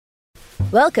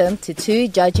Welcome to Two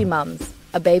Judgy Mums,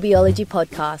 a babyology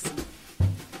podcast.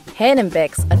 Hen and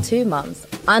Bex are two mums,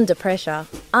 under pressure,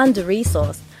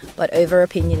 under-resourced, but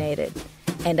over-opinionated.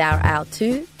 And are our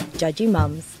two judgy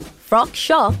mums. Frock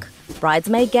shock,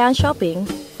 bridesmaid gown shopping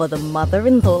for the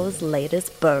mother-in-law's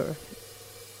latest beau.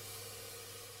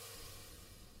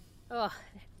 Oh,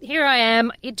 here I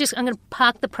am. I'm going to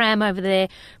park the pram over there.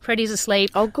 Freddie's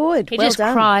asleep. Oh, good. He Well just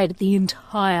done. cried the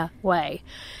entire way.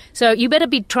 So you better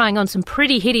be trying on some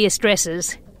pretty hideous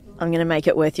dresses. I'm going to make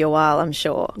it worth your while, I'm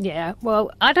sure. Yeah,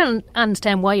 well, I don't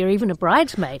understand why you're even a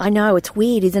bridesmaid. I know, it's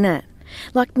weird, isn't it?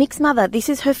 Like, Mick's mother, this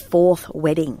is her 4th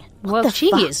wedding. Well, she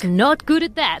is not good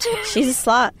at that. She's a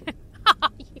slut.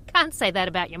 You can't say that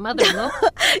about your mother-in-law.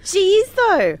 She is,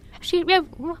 though.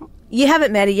 You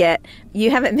haven't met her yet.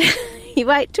 You haven't met You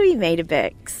wait till you meet her,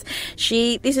 Bex.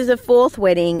 This is her 4th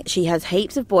wedding. She has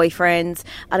heaps of boyfriends.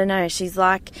 I don't know, she's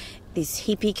like this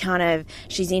hippie kind of,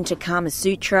 she's into Kama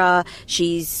Sutra.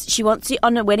 She wants to,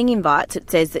 on her wedding invites, it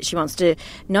says that she wants to,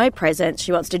 no presents,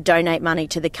 she wants to donate money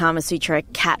to the Kama Sutra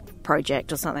cat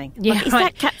project or something. Yeah, like, is right.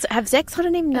 that cats have sex? I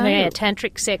don't even know. Yeah,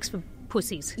 tantric sex for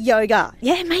pussies. Yoga.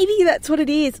 Yeah, maybe that's what it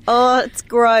is. Oh, it's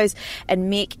gross.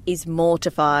 And Mick is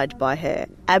mortified by her.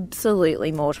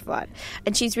 Absolutely mortified.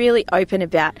 And she's really open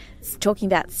about talking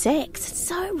about sex. It's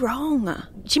so wrong.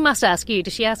 She must ask you.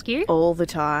 Does she ask you? All the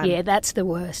time. Yeah, that's the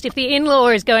worst. If the in-law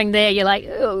is going there, you're like,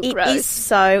 oh, It gross. is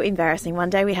so embarrassing. One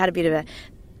day we had a bit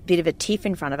of a tiff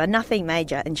in front of her, nothing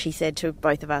major, and she said to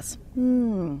both of us,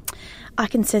 I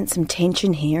can sense some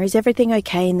tension here. Is everything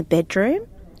okay in the bedroom?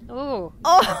 Oh,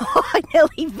 I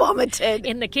nearly vomited.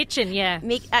 in the kitchen, yeah.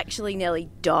 Mick actually nearly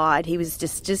died. He was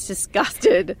just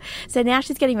disgusted. So now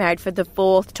she's getting married for the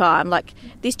 4th time. Like,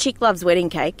 this chick loves wedding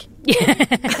cake.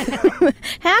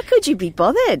 How could you be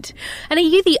bothered? And are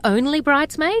you the only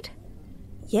bridesmaid?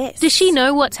 Yes. Does she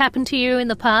know what's happened to you in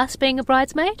the past being a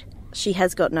bridesmaid? She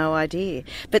has got no idea.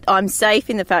 But I'm safe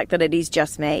in the fact that it is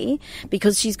just me,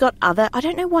 because she's got I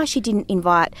don't know why she didn't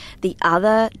invite the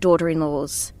other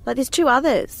daughter-in-laws. Like, there's 2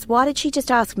 others. Why did she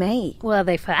just ask me? Well, are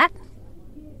they fat?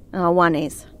 Oh, one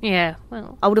is. Yeah,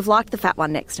 well. I would have liked the fat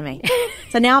one next to me.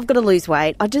 So now I've got to lose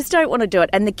weight. I just don't want to do it.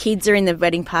 And the kids are in the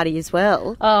wedding party as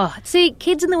well. Oh, see,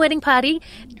 kids in the wedding party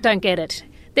don't get it.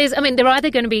 They're either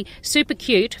going to be super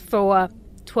cute for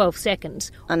 12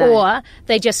 seconds, I know. or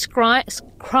they just cry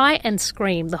and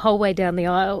scream the whole way down the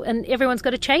aisle, and everyone's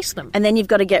got to chase them. And then you've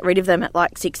got to get rid of them at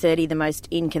like 6:30, the most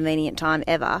inconvenient time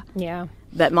ever. Yeah.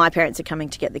 But my parents are coming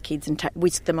to get the kids and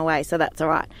whisk them away, so that's all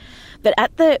right. But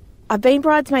I've been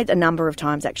bridesmaid a number of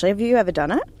times, actually. Have you ever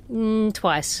done it?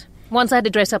 Twice. Once I had to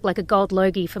dress up like a gold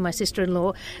logie for my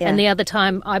sister-in-law, Yeah. and the other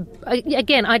time I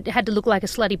had to look like a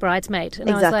slutty bridesmaid. And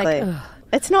Exactly. I was like, ugh,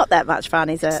 It's not that much fun,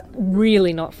 is it?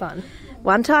 really not fun.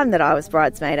 One time that I was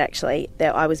bridesmaid, actually,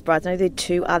 I was bridesmaid with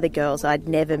 2 other girls I'd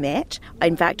never met.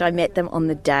 In fact, I met them on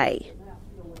the day.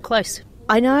 Close.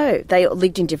 I know. They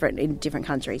lived in different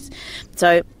countries.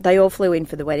 So they all flew in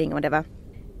for the wedding or whatever.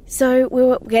 So we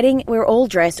were all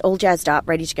dressed, all jazzed up,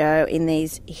 ready to go in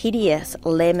these hideous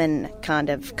lemon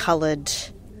kind of coloured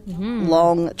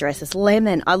long dresses.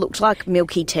 Lemon. I looked like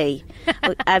milky tea. I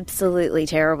looked absolutely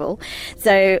terrible.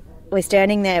 So we're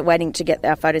standing there waiting to get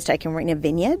our photos taken. We're in a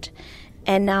vineyard.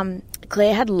 And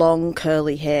Claire had long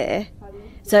curly hair.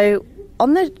 So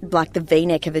on the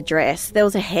V-neck of a dress, there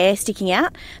was a hair sticking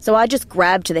out. So I just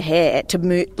grabbed the hair to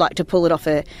pull it off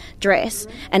her dress.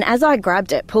 And as I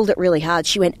grabbed it, pulled it really hard,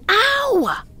 she went,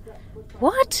 "Ow!"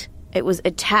 What? It was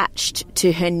attached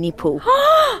to her nipple.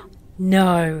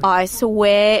 No. I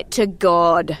swear to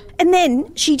God. And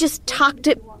then she just tucked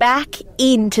it back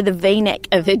into the V-neck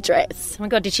of her dress. Oh my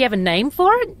God, did she have a name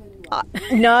for it?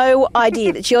 No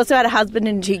idea. She also had a husband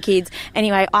and 2 kids.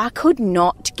 Anyway, I could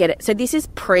not get it. So this is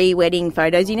pre-wedding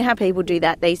photos. You know how people do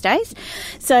that these days?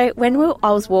 So when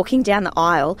I was walking down the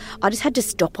aisle, I just had to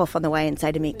stop off on the way and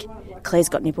say to Mick, "Claire's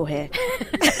got nipple hair."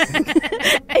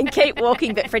 And keep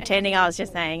walking, but pretending I was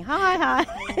just saying, hi.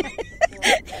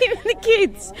 Even the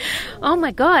kids. Oh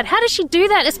my God, how does she do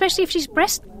that, especially if she's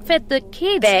breastfed the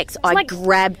kids? Bex, I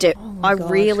grabbed it. I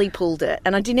God. really pulled it.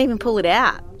 And I didn't even pull it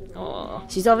out. Oh.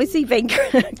 She's obviously been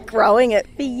growing it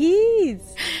for years.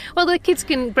 Well, the kids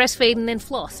can breastfeed and then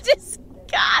floss.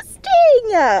 Disgusting.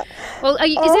 Well,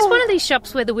 is this one of these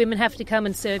shops where the women have to come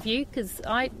and serve you? Because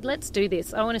let's do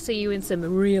this. I want to see you in some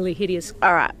really hideous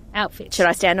All right. outfits. Should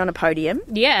I stand on a podium?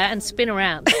 Yeah, and spin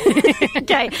around.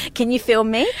 Okay. Can you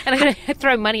film me? And I'm going to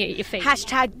throw money at your feet.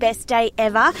 Hashtag best day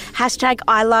ever. Hashtag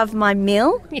I love my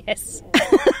meal. Yes.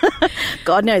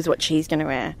 God knows what she's going to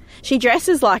wear. She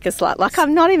dresses like a slut. Like,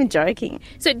 I'm not even joking.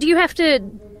 So do you have to,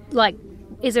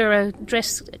 Is there a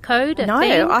dress code? No,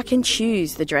 theme? I can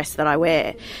choose the dress that I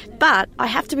wear. But I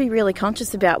have to be really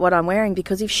conscious about what I'm wearing,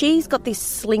 because if she's got this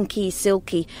slinky,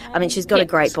 silky... I mean, she's got a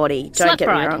great body, don't Slut get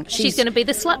bride. me wrong. She's going to be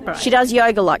the slut bride. She does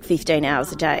yoga like 15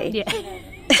 hours a day. Yeah.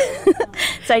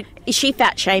 So is she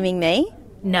fat-shaming me?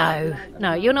 No,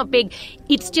 you're not big.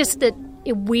 It's just that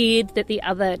weird that the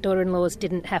other daughter-in-laws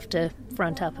didn't have to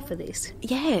front up for this.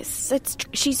 Yes,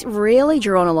 she's really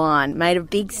drawn a line, made a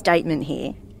big statement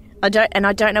here. I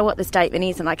don't know what the statement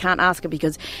is, and I can't ask her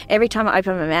because every time I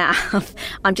open my mouth,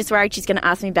 I'm just worried she's going to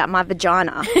ask me about my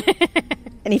vagina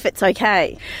and if it's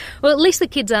okay. Well, at least the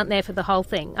kids aren't there for the whole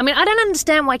thing. I mean, I don't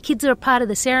understand why kids are a part of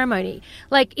the ceremony.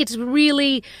 Like, it's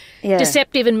really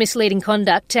deceptive and misleading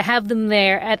conduct to have them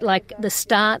there at, like, the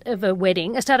start of a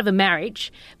wedding, the start of a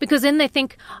marriage, because then they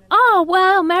think, oh,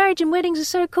 wow, marriage and weddings are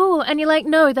so cool. And you're like,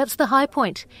 no, that's the high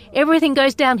point. Everything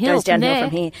goes downhill from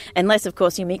here. Unless, of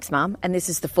course, you mix, Mum, and this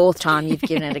is the 4th time you've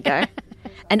given it a go.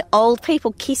 And old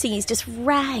people kissing is just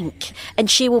rank. And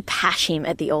she will pash him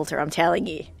at the altar, I'm telling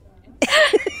you.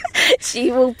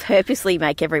 She will purposely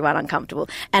make everyone uncomfortable.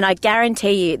 And I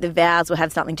guarantee you the vows will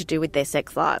have something to do with their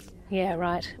sex life. Yeah,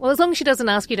 right. Well, as long as she doesn't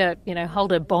ask you to, hold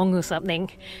her bong or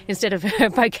something instead of her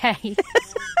bouquet.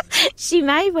 She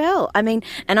may well. I mean,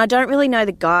 and I don't really know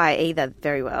the guy either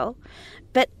very well.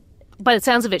 But by the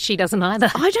sounds of it, she doesn't either.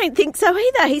 I don't think so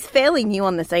either. He's fairly new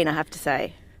on the scene, I have to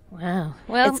say. Wow.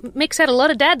 Well, Mick's had a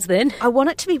lot of dads then. I want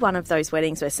it to be one of those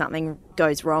weddings where something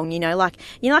goes wrong, like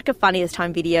a Funniest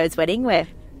Home Videos wedding where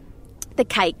the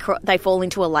cake, they fall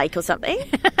into a lake or something.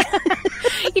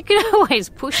 You can always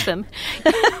push them.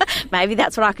 Maybe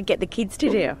that's what I could get the kids to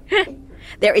do.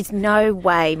 There is no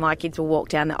way my kids will walk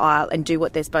down the aisle and do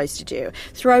what they're supposed to do.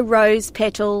 Throw rose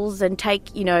petals and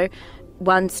take,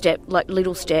 one step, like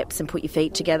little steps, and put your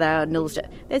feet together and little steps.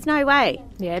 There's no way.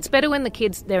 Yeah, it's better when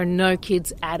there are no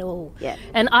kids at all. Yeah.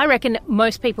 And I reckon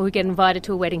most people who get invited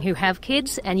to a wedding who have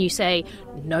kids and you say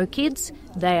no kids,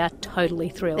 they are totally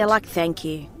thrilled. They're like, thank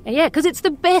you. Yeah, because it's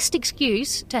the best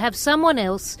excuse to have someone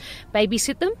else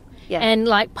babysit them and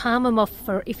palm them off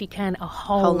for, if you can, a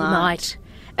whole night.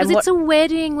 Because it's a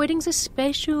wedding. Weddings are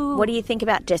special. What do you think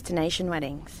about destination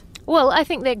weddings? Well, I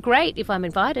think they're great if I'm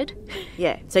invited.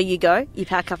 Yeah. So you go? You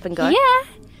pack up and go? Yeah.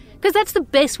 Because that's the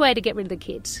best way to get rid of the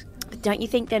kids. But don't you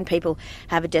think then people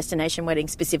have a destination wedding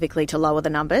specifically to lower the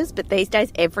numbers? But these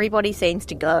days everybody seems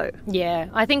to go. Yeah.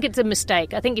 I think it's a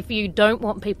mistake. I think if you don't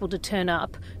want people to turn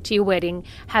up to your wedding,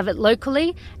 have it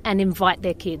locally and invite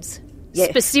their kids. Yeah.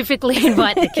 Specifically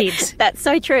invite the kids. That's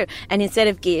so true. And instead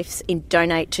of gifts,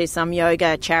 donate to some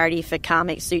yoga charity for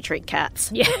karmic sutric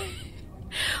cats. Yeah.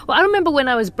 Well, I remember when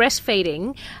I was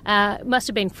breastfeeding, it must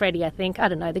have been Freddie, I think. I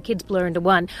don't know, the kids blur into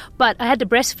one. But I had to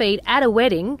breastfeed at a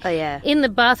wedding. Oh, yeah. In the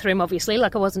bathroom, obviously,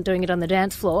 like I wasn't doing it on the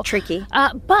dance floor. Tricky.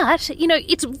 But,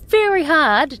 it's very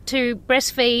hard to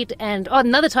breastfeed. And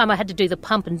another time I had to do the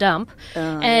pump and dump.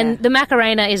 The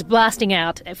Macarena is blasting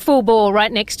out full bore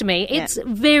right next to me. It's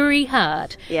very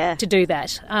hard to do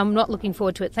that. I'm not looking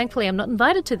forward to it. Thankfully, I'm not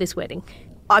invited to this wedding.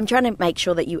 I'm trying to make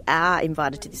sure that you are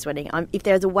invited to this wedding. If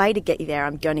there's a way to get you there,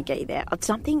 I'm going to get you there.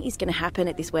 Something is going to happen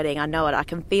at this wedding. I know it. I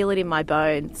can feel it in my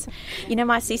bones.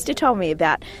 My sister told me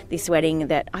about this wedding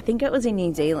that I think it was in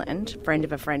New Zealand, friend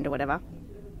of a friend or whatever.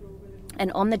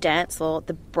 And on the dance floor,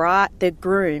 the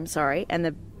groom, and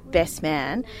the best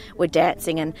man were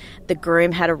dancing, and the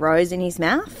groom had a rose in his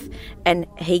mouth and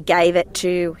he gave it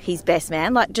to his best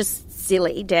man, like just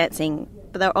silly dancing,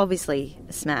 but they were obviously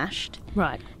smashed.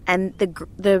 Right. And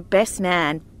the best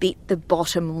man bit the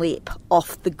bottom lip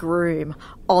off the groom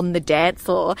on the dance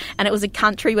floor. And it was a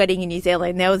country wedding in New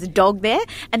Zealand. There was a dog there,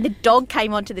 and the dog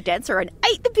came onto the dance floor and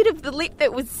ate the bit of the lip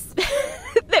that was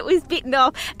that was bitten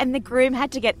off. And the groom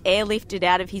had to get airlifted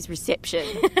out of his reception.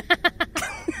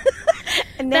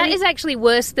 That is actually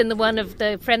worse than the one of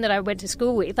the friend that I went to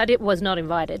school with. I was not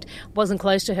invited, wasn't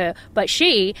close to her. But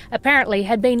she apparently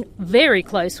had been very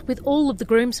close with all of the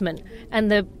groomsmen, and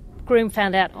the groom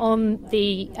found out on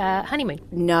the honeymoon.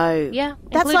 No. Yeah.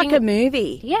 That's like a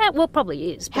movie. Yeah, well,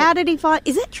 probably is. How did he find...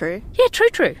 Is it true? Yeah,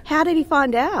 true. How did he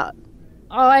find out?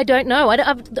 Oh, I don't know.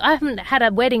 I haven't had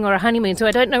a wedding or a honeymoon, so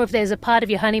I don't know if there's a part of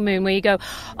your honeymoon where you go,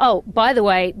 oh, by the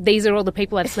way, these are all the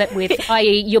people I've slept with,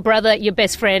 i.e. your brother, your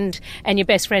best friend, and your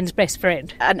best friend's best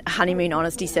friend. An honeymoon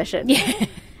honesty session. Yeah.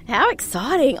 How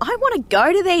exciting. I want to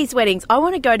go to these weddings. I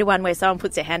want to go to one where someone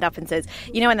puts their hand up and says,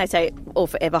 when they say, "Or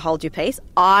forever hold your peace,"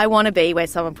 I want to be where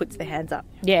someone puts their hands up.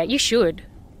 Yeah, you should.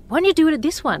 Why don't you do it at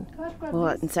this one?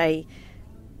 What, and say...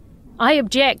 I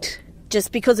object.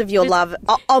 Just because of your love,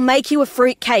 I'll make you a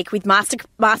fruit cake with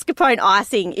mascarpone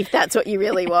icing if that's what you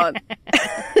really want.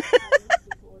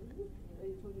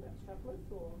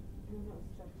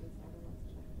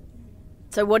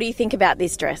 So what do you think about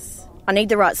this dress? I need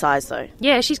the right size, though.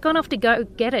 Yeah, she's gone off to go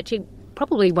get it. She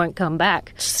probably won't come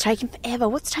back. It's taken forever.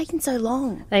 What's taking so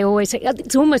long? They always say,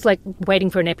 it's almost like waiting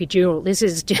for an epidural. This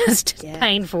is just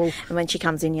painful. And when she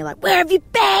comes in, you're like, where have you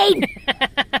been?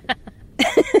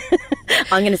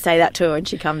 I'm going to say that to her when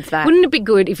she comes back. Wouldn't it be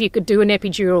good if you could do an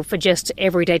epidural for just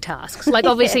everyday tasks? Like,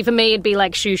 obviously, for me, it'd be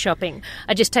like shoe shopping.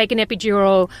 I just take an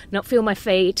epidural, not feel my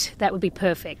feet. That would be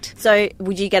perfect. So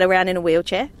would you get around in a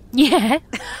wheelchair? Yeah.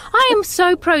 I am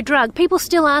so pro-drug. People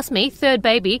still ask me, third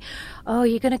baby, oh,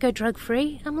 you're going to go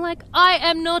drug-free? I'm like, I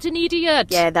am not an idiot.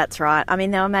 Yeah, that's right. I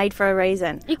mean, they were made for a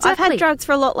reason. Exactly. I've had drugs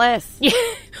for a lot less. Yeah.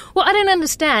 Well, I don't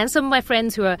understand. Some of my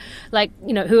friends who are like,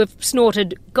 who have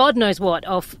snorted God knows what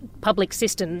off public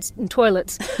cisterns and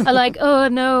toilets are like, oh,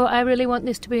 no, I really want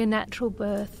this to be a natural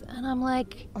birth. And I'm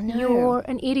like, you're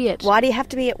an idiot. Why do you have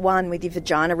to be at one with your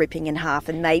vagina ripping in half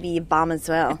and maybe your bum as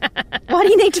well? Why do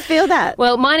you need to feel that?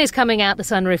 Well, mine is coming out the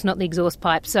sunroof, not the exhaust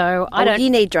pipe, so I don't... You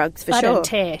need drugs for sure. I don't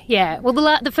tear, yeah. Well,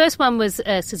 the first one was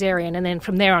caesarean, and then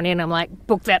from there on in, I'm like,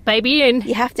 book that baby in.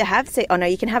 You have to have... Oh, no,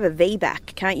 you can have a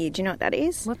VBAC, can't you? Do you know what that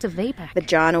is? What's a VBAC?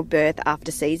 Vaginal birth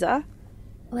after Caesar.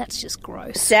 Well, that's just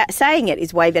gross. Saying it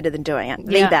is way better than doing it.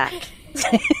 Yeah.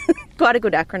 VBAC. Quite a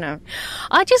good acronym.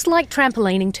 I just like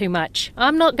trampolining too much.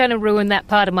 I'm not going to ruin that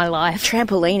part of my life.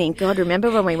 Trampolining? God,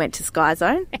 remember when we went to Sky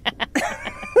Zone?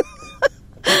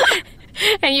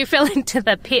 And you fell into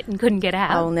the pit and couldn't get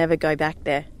out. I'll never go back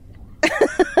there.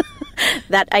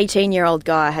 That 18-year-old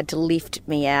guy had to lift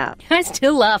me out. I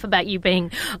still laugh about you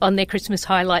being on their Christmas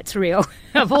highlights reel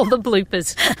of all the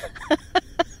bloopers.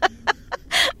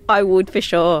 I would for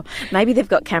sure. Maybe they've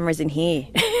got cameras in here.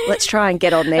 Let's try and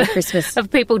get on their Christmas.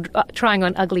 Of people trying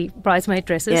on ugly bridesmaid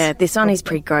dresses. Yeah, this one is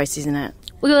pretty gross, isn't it?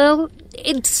 Well,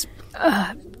 it's...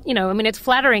 it's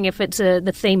flattering if it's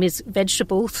the theme is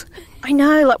vegetables. I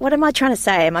know. Like, what am I trying to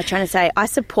say? Am I trying to say I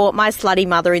support my slutty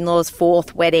mother-in-law's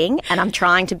 4th wedding and I'm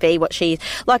trying to be what she is?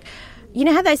 Like, you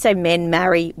know how they say men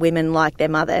marry women like their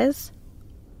mothers?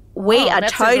 That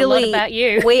says a lot about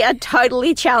you. We are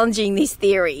totally challenging this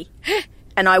theory,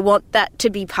 and I want that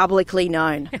to be publicly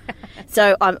known.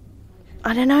 So I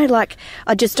don't know. Like,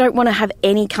 I just don't want to have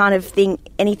any kind of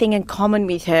anything in common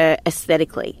with her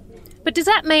aesthetically. But does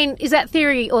that mean, is that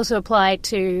theory also apply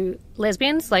to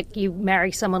lesbians? Like you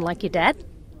marry someone like your dad?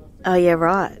 Oh, yeah,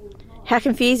 right. How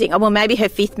confusing. Oh, well, maybe her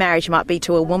 5th marriage might be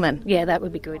to a woman. Yeah, that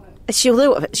would be good. She'll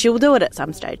do it. She'll do it at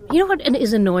some stage. You know what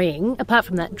is annoying, apart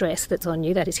from that dress that's on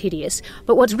you, that is hideous,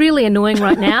 but what's really annoying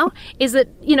right now is that,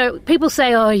 people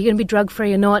say, oh, you're going to be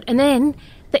drug-free or not, and then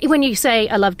when you say,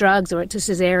 I love drugs, or it's a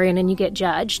caesarean and you get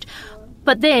judged...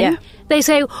 But then they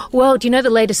say, well, do you know the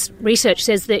latest research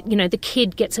says that, the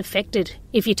kid gets affected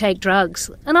if you take drugs?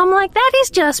 And I'm like, that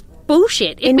is just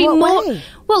bullshit. In what way?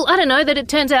 Well, I don't know, that it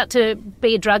turns out to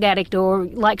be a drug addict or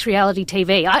likes reality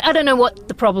TV. I don't know what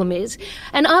the problem is.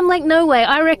 And I'm like, no way.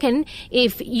 I reckon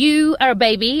if you are a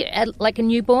baby, like a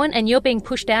newborn, and you're being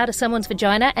pushed out of someone's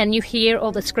vagina and you hear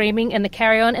all the screaming and the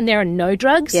carry-on and there are no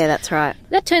drugs. Yeah, that's right.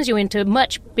 That turns you into a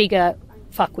much bigger...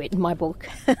 fuckwit in my book.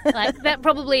 That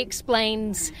probably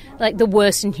explains the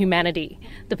worst in humanity.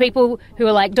 The people who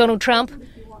are like Donald Trump,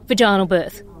 vaginal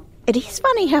birth. It is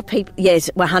funny how people... Yes,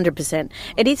 100%.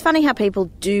 It is funny how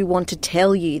people do want to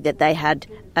tell you that they had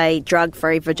a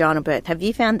drug-free vaginal birth. Have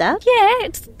you found that? Yeah,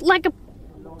 it's like a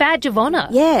badge of honour.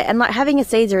 Yeah, and having a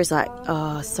Caesar is like,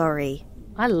 oh, sorry.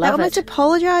 I love it. They almost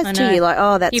apologise to you, like,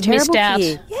 oh, that's terrible for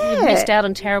you. Yeah. You've missed out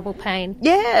on terrible pain.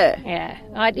 Yeah.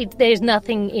 Yeah. There's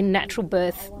nothing in natural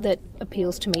birth that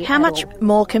appeals to me How at much all.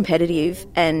 more competitive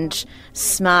and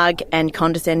smug and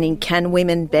condescending can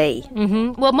women be?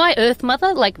 Mm-hmm. Well, my Earth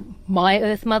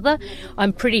Mother,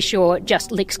 I'm pretty sure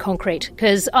just licks concrete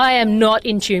because I am not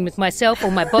in tune with myself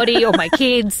or my body or my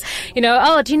kids.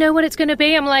 Oh, do you know what it's going to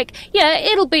be? I'm like, yeah,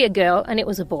 it'll be a girl, and it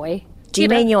was a boy. Do you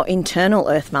mean your internal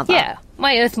Earth Mother? Yeah.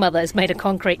 My Earth Mother is made of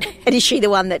concrete. And is she the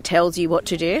one that tells you what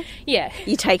to do? Yeah.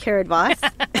 You take her advice?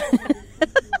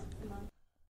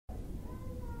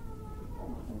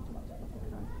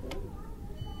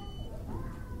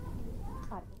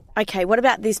 Okay, what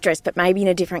about this dress, but maybe in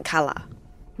a different colour?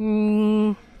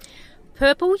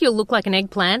 Purple, you'll look like an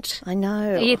eggplant. I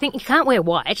know. You think you can't wear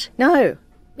white? No.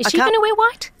 Is she going to wear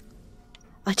white?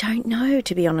 I don't know,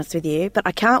 to be honest with you, but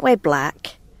I can't wear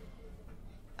black.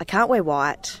 I can't wear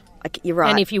white. You're right.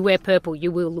 And if you wear purple,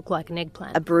 you will look like an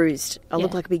eggplant. I'll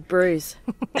look like a big bruise.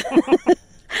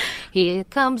 Here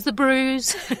comes the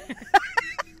bruise.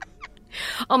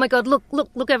 Oh my God,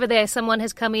 look over there. Someone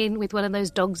has come in with one of those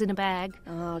dogs in a bag.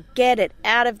 Oh, get it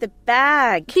out of the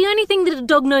bag. The only thing that a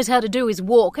dog knows how to do is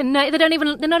walk, and they're not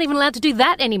even allowed to do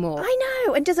that anymore. I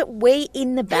know. And does it wee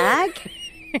in the bag?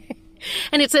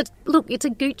 And it's a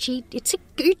Gucci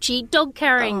dog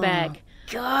carrying bag.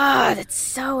 God, it's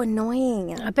so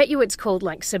annoying. I bet you it's called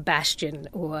like Sebastian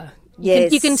or...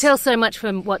 Yes. You can tell so much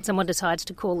from what someone decides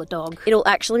to call a dog. It'll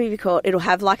actually be called, it'll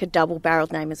have like a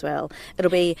double-barreled name as well.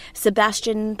 It'll be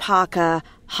Sebastian Parker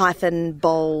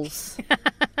Bowles.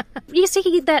 You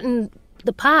see that in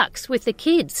the parks with the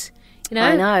kids, you know?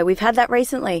 I know, we've had that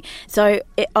recently. So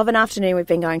of an afternoon we've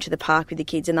been going to the park with the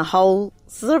kids and the whole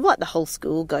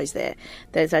school goes there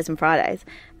Thursdays and Fridays.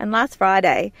 And last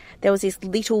Friday there was this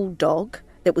little dog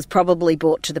that was probably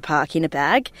brought to the park in a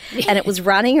bag, and it was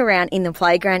running around in the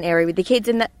playground area with the kids,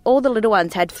 and all the little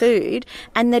ones had food,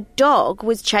 and the dog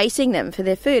was chasing them for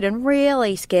their food and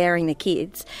really scaring the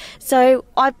kids. So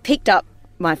I picked up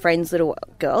my friend's little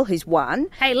girl, who's 1.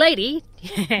 Hey, lady.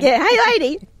 Yeah, hey,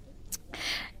 lady.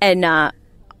 And I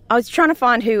was trying to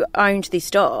find who owned this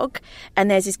dog,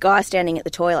 and there's this guy standing at the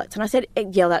toilets, and I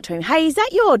yelled out to him, hey, is that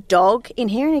your dog in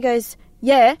here? And he goes,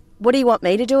 yeah, what do you want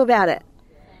me to do about it?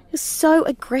 It was so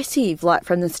aggressive, like,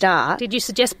 from the start. Did you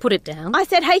suggest put it down? I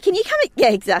said, hey, can you come and...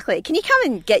 Yeah, exactly. Can you come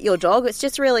and get your dog? It's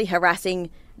just really harassing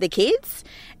the kids.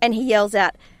 And he yells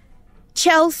out,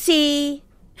 Chelsea,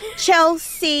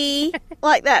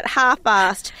 like that,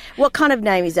 half-assed. What kind of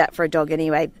name is that for a dog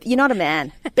anyway? You're not a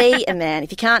man. Be a man.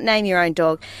 If you can't name your own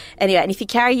dog. Anyway, and if you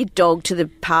carry your dog to the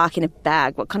park in a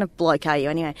bag, what kind of bloke are you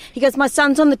anyway? He goes, my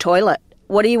son's on the toilet.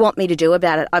 What do you want me to do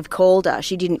about it? I've called her.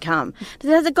 She didn't come.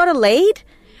 Has it got a lead?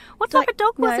 What type of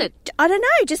dog was it? I don't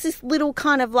know, just this little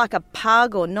kind of like a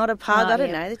pug or not a pug, I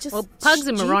don't know. It's just pugs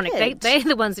are moronic. They're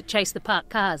the ones that chase the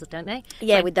parked cars, don't they?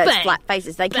 Yeah, like, with those bang, flat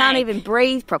faces. They bang. can't even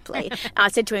breathe properly. And I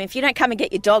said to him, if you don't come and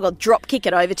get your dog, I'll drop kick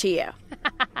it over to you.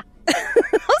 I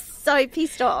was so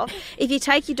pissed off. If you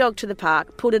take your dog to the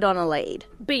park, put it on a lead.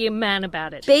 Be a man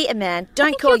about it. Be a man.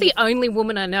 You're the only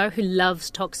woman I know who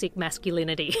loves toxic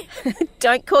masculinity.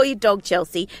 Don't call your dog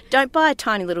Chelsea. Don't buy a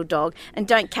tiny little dog, and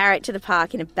don't carry it to the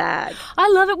park in a bag. I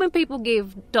love it when people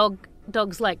give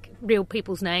dogs like real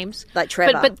people's names, like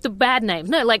Trevor, but the bad names.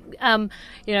 No, like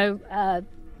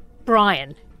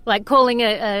Brian, like calling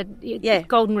a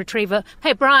golden retriever.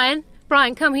 Hey, Brian,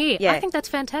 come here. Yeah. I think that's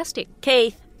fantastic.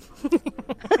 Keith.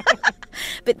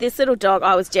 But this little dog,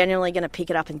 I was genuinely going to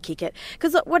pick it up and kick it.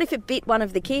 Because what if it bit one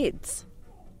of the kids?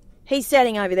 He's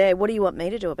standing over there. What do you want me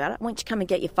to do about it? I want you to come and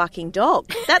get your fucking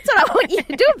dog. That's what I want you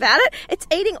to do about it. It's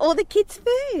eating all the kids'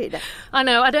 food. I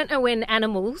know. I don't know when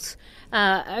animals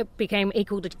became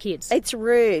equal to kids. It's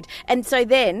rude. And so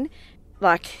then...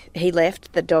 like, he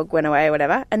left, the dog went away or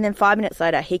whatever, and then 5 minutes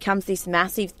later, here comes this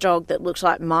massive dog that looks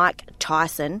like Mike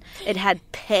Tyson. It had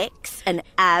pecs and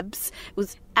abs. It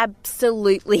was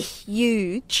absolutely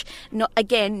huge. Not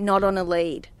on a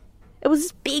lead. It was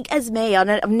as big as me.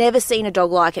 I've never seen a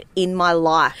dog like it in my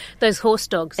life. Those horse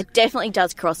dogs. It definitely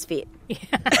does CrossFit.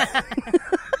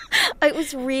 It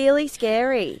was really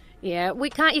scary. Yeah,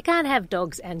 you can't have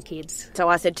dogs and kids. So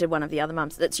I said to one of the other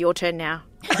mums, it's your turn now.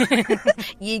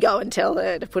 You go and tell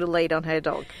her to put a lead on her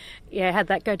dog. Yeah, how'd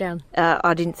that go down?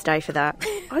 I didn't stay for that.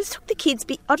 I just took the kids,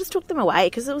 I just took them away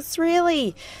because it was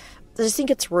really, I just think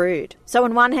it's rude. So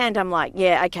on one hand, I'm like,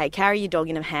 yeah, okay, carry your dog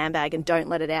in a handbag and don't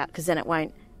let it out because then it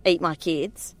won't eat my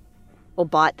kids or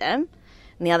bite them.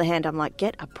 On the other hand, I'm like,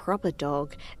 get a proper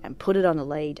dog and put it on a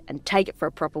lead and take it for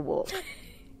a proper walk.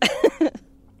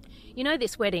 You know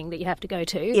this wedding that you have to go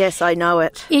to? Yes, I know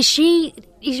it. Is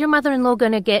your mother-in-law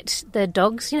going to get the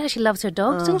dogs? You know, she loves her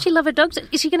dogs. Doesn't she love her dogs?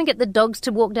 Is she going to get the dogs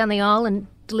to walk down the aisle and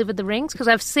deliver the rings? Because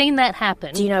I've seen that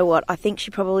happen. Do you know what? I think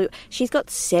she's got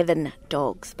 7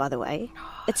 dogs, by the way.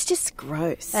 It's just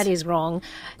gross. That is wrong.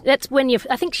 That's when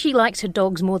I think she likes her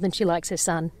dogs more than she likes her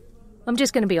son. I'm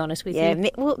just going to be honest with you. Yeah,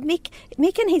 Mick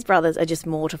and his brothers are just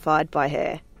mortified by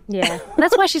her. Yeah,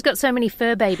 that's why she's got so many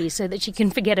fur babies, so that she can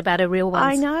forget about her real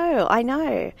ones. I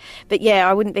know. But yeah,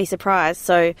 I wouldn't be surprised.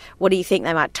 So what do you think?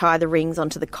 They might tie the rings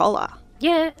onto the collar?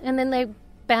 Yeah, and then they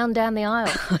bound down the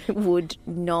aisle. It would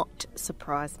not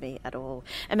surprise me at all.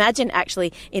 Imagine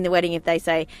actually in the wedding if they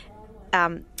say,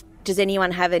 does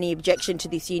anyone have any objection to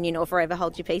this union or forever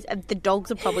hold your peace? And the dogs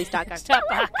will probably start going, stop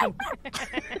barking.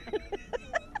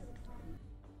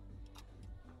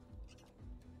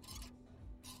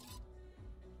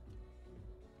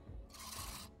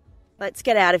 Let's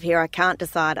get out of here. I can't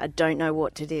decide. I don't know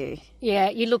what to do. Yeah,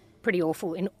 you look pretty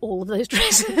awful in all of those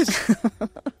dresses. I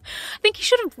think you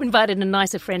should have invited a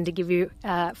nicer friend to give you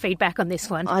feedback on this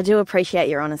one. I do appreciate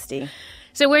your honesty.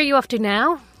 So where are you off to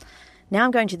now? Now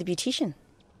I'm going to the beautician.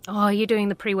 Oh, you're doing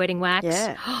the pre-wedding wax?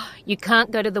 Yeah. You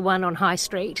can't go to the one on High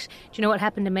Street. Do you know what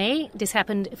happened to me? This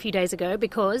happened a few days ago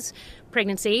because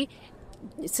pregnancy,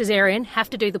 cesarean, have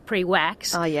to do the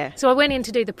pre-wax. Oh, yeah. So I went in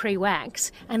to do the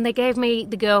pre-wax, and they gave me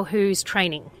the girl who's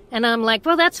training. And I'm like,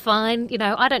 well, that's fine. You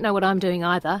know, I don't know what I'm doing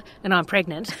either, and I'm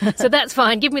pregnant. So that's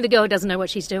fine. Give me the girl who doesn't know what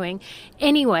she's doing.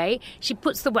 Anyway, she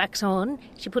puts the wax on,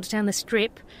 she puts down the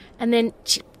strip, and then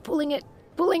she's pulling it.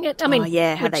 I mean,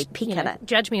 how they pick at it.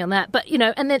 Judge me on that. But,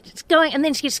 and then it's going, and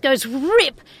then she just goes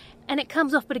rip, and it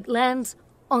comes off, but it lands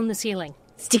on the ceiling.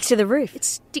 Sticks to the roof. It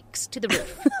sticks to the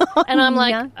roof. And I'm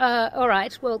like, all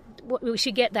right, well, we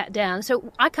should get that down.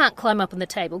 So I can't climb up on the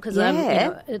table because I'm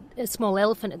a small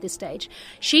elephant at this stage.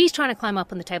 She's trying to climb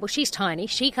up on the table. She's tiny.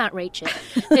 She can't reach it.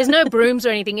 There's no brooms or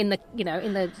anything in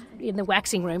the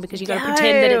waxing room because you've got to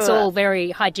pretend that it's all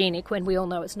very hygienic when we all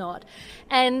know it's not.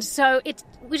 And so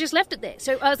we just left it there.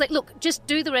 So I was like, look, just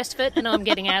do the rest of it and I'm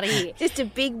getting out of here. Just a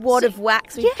big wad of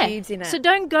wax with pubes in it. So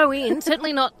don't go in,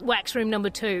 certainly not wax room number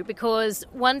 2, because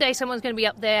one day someone's going to be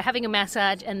up there having a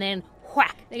massage and then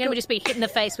whack, they're going to just be hit in the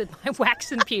face with my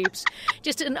wax and pubes.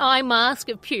 Just an eye mask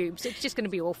of pubes. It's just going to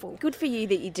be awful. Good for you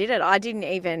that you did it. I didn't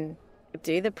even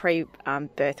do the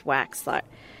pre-birth wax, but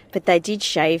they did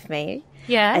shave me.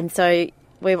 Yeah. And so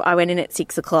I went in at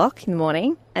 6 o'clock in the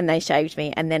morning and they shaved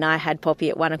me, and then I had Poppy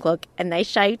at 1 o'clock and they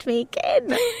shaved me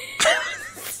again.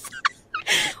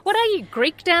 What are you,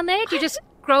 Greek down there? Do you just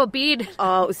grow a beard?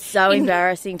 Oh, it was so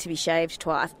embarrassing to be shaved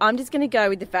twice. I'm just going to go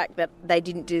with the fact that they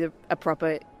didn't do a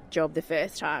proper job the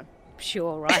first time.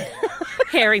 Sure, right.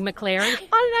 Harry McClary.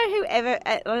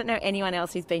 I don't know anyone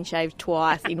else who's been shaved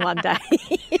twice in one day.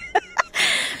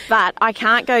 But I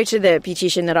can't go to the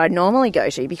beautician that I normally go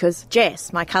to because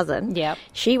Jess, my cousin,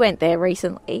 she went there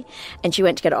recently and she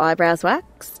went to get her eyebrows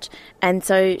waxed. And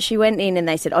so she went in and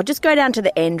they said, "I'll just go down to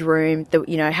the end room,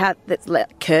 that's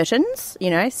curtains,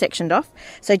 sectioned off."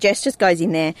 So Jess just goes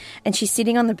in there and she's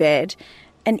sitting on the bed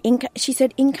and she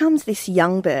said, "In comes this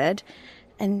young bird."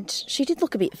 And she did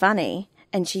look a bit funny.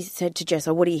 And she said to Jess,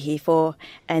 "Oh, what are you here for?"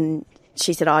 And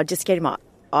she said, "Oh, just getting my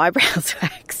eyebrows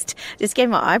waxed. Just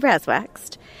getting my eyebrows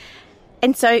waxed."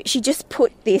 And so she just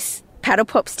put this paddle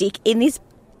pop stick in this,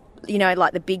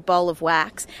 like the big bowl of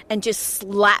wax and just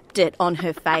slapped it on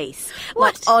her face.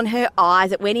 What? Like on her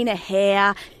eyes. It went in her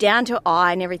hair, down to her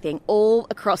eye and everything, all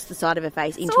across the side of her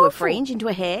face, into awful. her fringe, into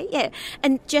her hair. Yeah.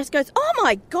 And Jess goes, "Oh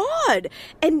my God."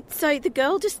 And so the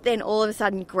girl just then all of a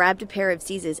sudden grabbed a pair of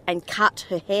scissors and cut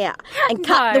her hair and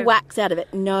cut the wax out of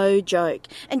it. No joke.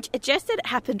 And Jess said it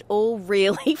happened all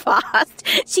really fast.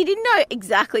 She didn't know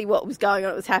exactly what was going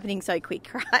on. It was happening so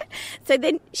quick, right? So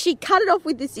then she cut it off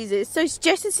with the scissors. So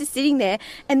Jess is just sitting there,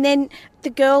 and then the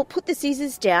girl put the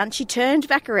scissors down. She turned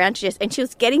back around to Jess and she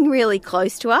was getting really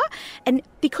close to her. And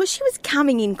because she was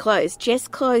coming in close, Jess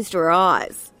closed her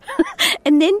eyes.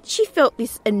 And then she felt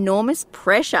this enormous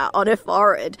pressure on her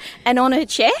forehead and on her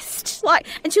chest.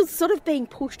 And she was sort of being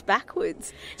pushed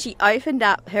backwards. She opened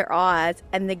up her eyes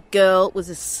and the girl was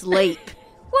asleep.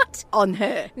 What? On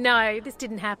her. No, this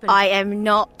didn't happen. I am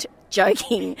not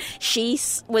joking. She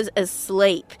was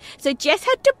asleep. So Jess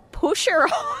had to push her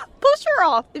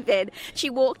off the bed. She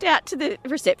walked out to the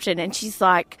reception and she's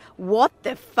like, "What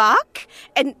the fuck?"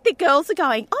 And the girls are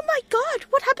going, "Oh my God,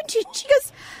 what happened to you?" She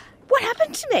goes, "What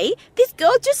happened to me? This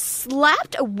girl just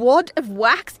slapped a wad of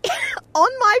wax on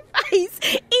my face,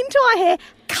 into my hair,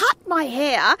 cut my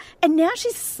hair, and now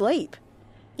she's asleep."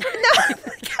 No.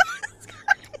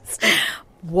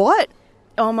 What?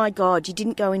 "Oh my God, you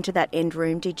didn't go into that end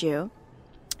room, did you?"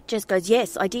 Jess goes,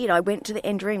 "Yes, I did. I went to the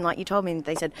end room like you told me." And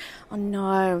they said, "Oh no,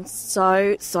 I'm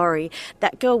so sorry.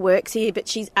 That girl works here, but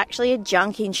she's actually a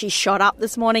junkie and she shot up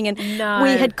this morning and we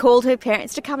had called her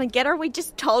parents to come and get her. We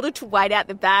just told her to wait out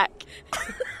the back."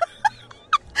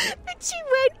 But she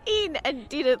went in and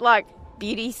did it like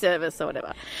beauty service or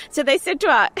whatever. So they said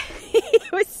to her,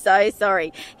 "We're so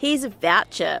sorry. Here's a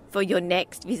voucher for your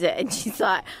next visit." And she's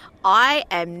like, "I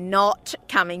am not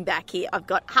coming back here. I've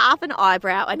got half an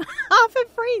eyebrow and half a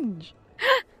fringe."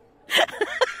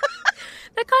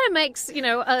 That kind of makes,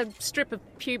 a strip of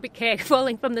pubic hair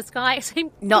falling from the sky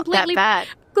seem not that bad.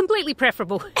 Completely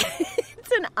preferable.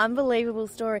 It's an unbelievable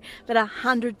story, but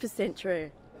 100%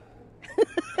 true.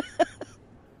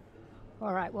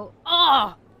 All right, well,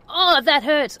 oh, that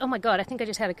hurts. Oh my God, I think I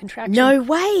just had a contraction. No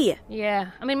way.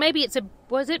 Yeah. I mean, maybe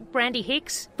was it Brandy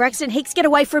Hicks? Braxton Hicks, get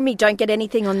away from me. Don't get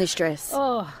anything on this dress.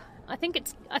 Oh, I think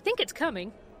it's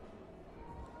coming.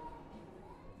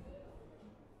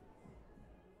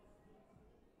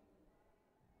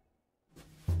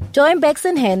 Join Bex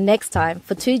and Hen next time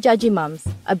for Two Judgy Mums,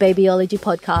 a babyology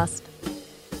podcast.